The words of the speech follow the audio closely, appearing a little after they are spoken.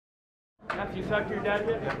Matthew, you talked to your dad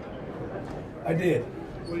yet? I did.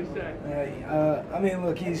 What did he say? I mean,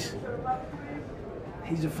 look, he's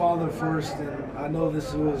a father first, and I know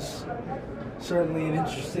this was certainly an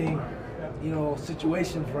interesting,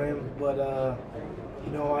 situation for him. But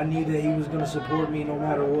I knew that he was going to support me no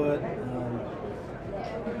matter what.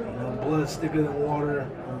 Blood's thicker than water.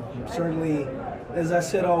 Certainly, as I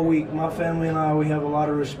said all week, my family and I, we have a lot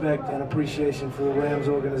of respect and appreciation for the Rams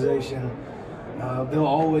organization. They'll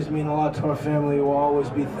always mean a lot to our family. We'll always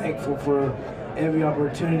be thankful for every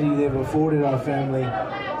opportunity they've afforded our family.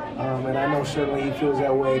 And I know certainly he feels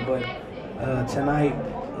that way, but tonight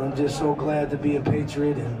I'm just so glad to be a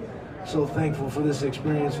Patriot and so thankful for this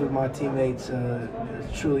experience with my teammates.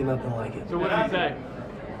 It's truly nothing like it. So what did he say?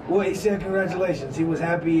 Well, he said congratulations. He was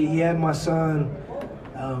happy. He had my son.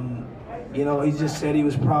 He just said he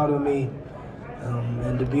was proud of me.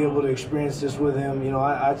 And to be able to experience this with him,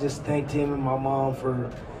 I just thanked him and my mom for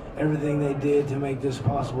everything they did to make this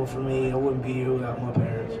possible for me. I wouldn't be here without my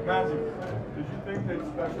parents. Matthew, did you think that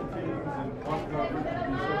special teams and punt coverage would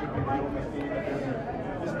be such a big deal in this game that there's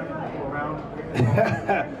this many people around?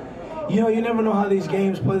 You never know how these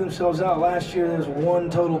games play themselves out. Last year, there's one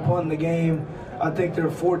total punt in the game. I think there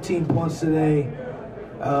are 14 punts today.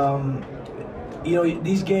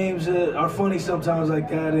 These games are funny sometimes like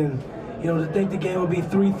that, and to think the game would be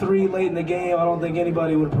 3-3 late in the game, I don't think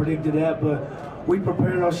anybody would have predicted that, but we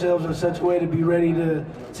prepared ourselves in such a way to be ready to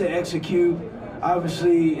execute.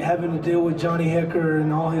 Obviously, having to deal with Johnny Hecker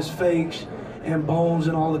and all his fakes and Bones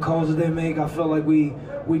and all the calls that they make, I felt like we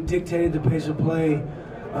dictated the pace of play.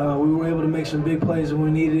 We were able to make some big plays when we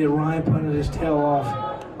needed it. Ryan punted his tail off.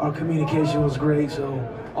 Our communication was great, so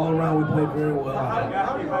all around we played very well.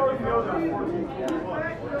 How do you feel there are 14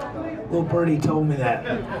 punts? Little birdie told me that.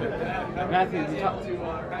 Matthew,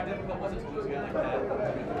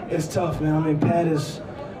 It's tough, man. I mean, Pat is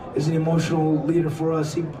an emotional leader for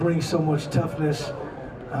us. He brings so much toughness,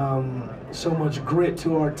 so much grit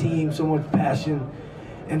to our team, so much passion.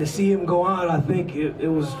 And to see him go out, I think it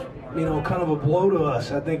was, kind of a blow to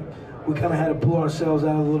us. I think we kind of had to pull ourselves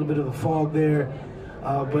out of a little bit of the fog there.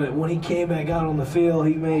 But when he came back out on the field,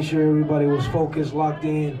 he made sure everybody was focused, locked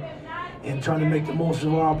in, and trying to make the most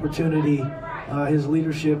of our opportunity. His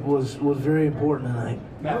leadership was very important tonight.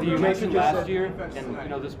 Matthew, you mentioned last year,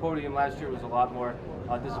 and this podium last year was a lot more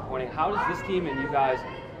disappointing. How does this team and you guys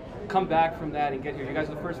come back from that and get here? You guys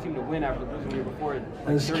are the first team to win after losing the year before in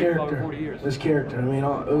 30, 40 years. This character. I mean,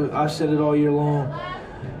 I've said it all year long.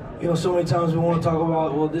 So many times we want to talk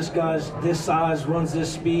about, well, this guy's this size, runs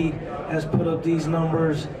this speed, has put up these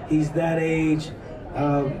numbers, he's that age.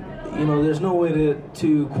 There's no way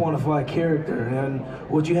to quantify character. And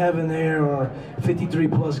what you have in there are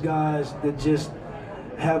 53-plus guys that just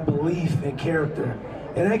have belief and character.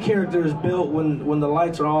 And that character is built when the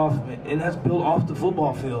lights are off, and that's built off the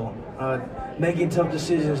football field. Making tough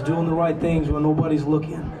decisions, doing the right things when nobody's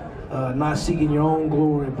looking, not seeking your own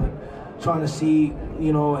glory, but trying to see,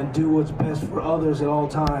 and do what's best for others at all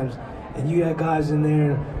times. And you got guys in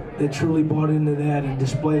there that truly bought into that and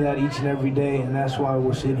display that each and every day, and that's why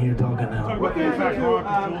we're sitting here talking now. Talk about the impact Gronk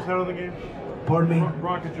and Jules had on the game. Pardon me?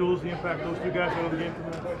 Gronk and Jules, the impact those two guys had on the game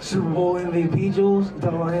tonight. Super Bowl MVP Jules, you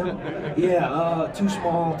talking about him? Yeah, too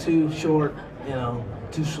small, too short,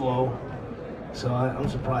 too slow. So I'm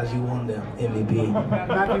surprised he won the MVP.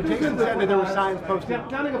 Matthew, Jason said that there were signs posted.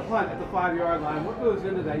 Counting a punt at the 5-yard line, what goes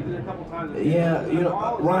into that? You did it a couple times. Yeah,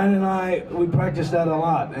 Ryan and I, we practice that a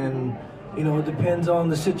lot, and it depends on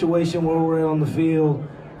the situation where we're on the field.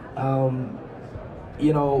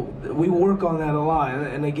 We work on that a lot,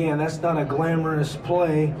 and again, that's not a glamorous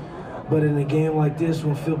play, but in a game like this,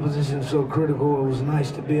 when field position is so critical, it was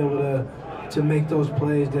nice to be able to make those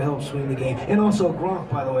plays to help swing the game. And also Gronk,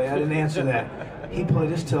 by the way, I didn't answer that. He played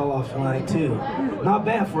his tail off tonight too. Not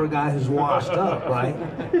bad for a guy who's washed up, right?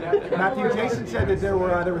 Matthew, Jason said that there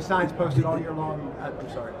were signs posted all year long. I'm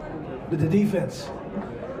sorry. But the defense.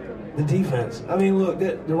 I mean, look,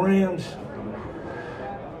 the Rams,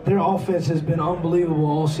 their offense has been unbelievable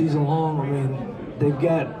all season long. I mean, they've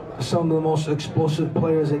got some of the most explosive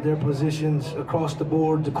players at their positions across the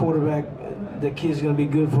board. The quarterback, that kid's going to be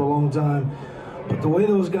good for a long time. But the way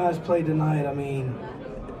those guys played tonight, I mean,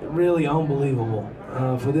 really unbelievable.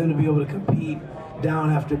 For them to be able to compete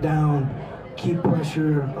down after down, keep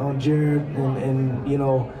pressure on Jared, and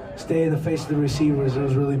stay in the face of the receivers, it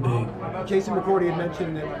was really big. Jason McCourty had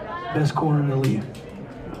mentioned that. Best corner in the league.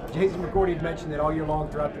 Jason McCourty had mentioned that all year long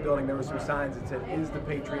throughout the building there were some signs that said, "Is the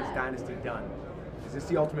Patriots dynasty done?" Is this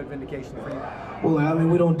the ultimate vindication for you? Well, I mean,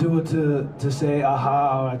 we don't do it to say,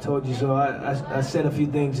 aha, I told you so. I said a few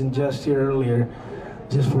things in jest here earlier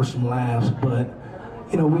just for some laughs, but,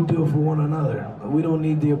 you know, we do it for one another. We don't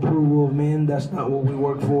need the approval of men. That's not what we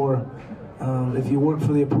work for. If you work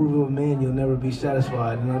for the approval of men, you'll never be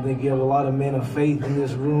satisfied. And I think you have a lot of men of faith in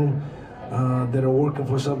this room that are working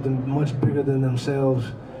for something much bigger than themselves.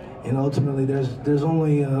 And ultimately, there's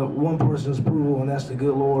only one person's approval, and that's the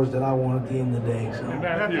good Lord's that I want at the end of the day. So. And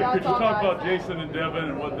Matthew, could you talk about Jason and Devin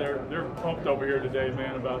and what they're pumped over here today,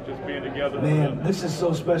 man, about just being together? Man, this is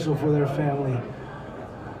so special for their family.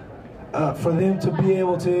 For them to be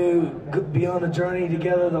able to be on a journey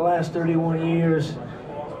together the last 31 years,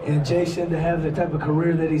 and Jason to have the type of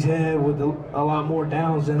career that he's had with a lot more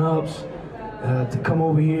downs than ups, to come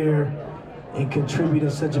over here and contribute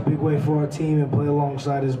in such a big way for our team and play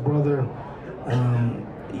alongside his brother.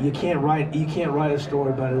 You can't write a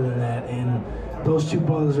story better than that. And those two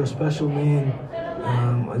brothers are special men.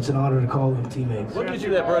 It's an honor to call them teammates. What gives you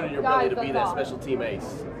that burn in your belly to be that special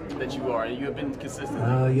teammates that you are, and you have been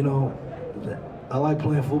consistent? You know, I like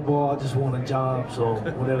playing football. I just want a job, so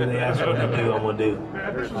whatever they ask me to do, I'm gonna do.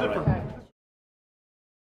 Man, this was it for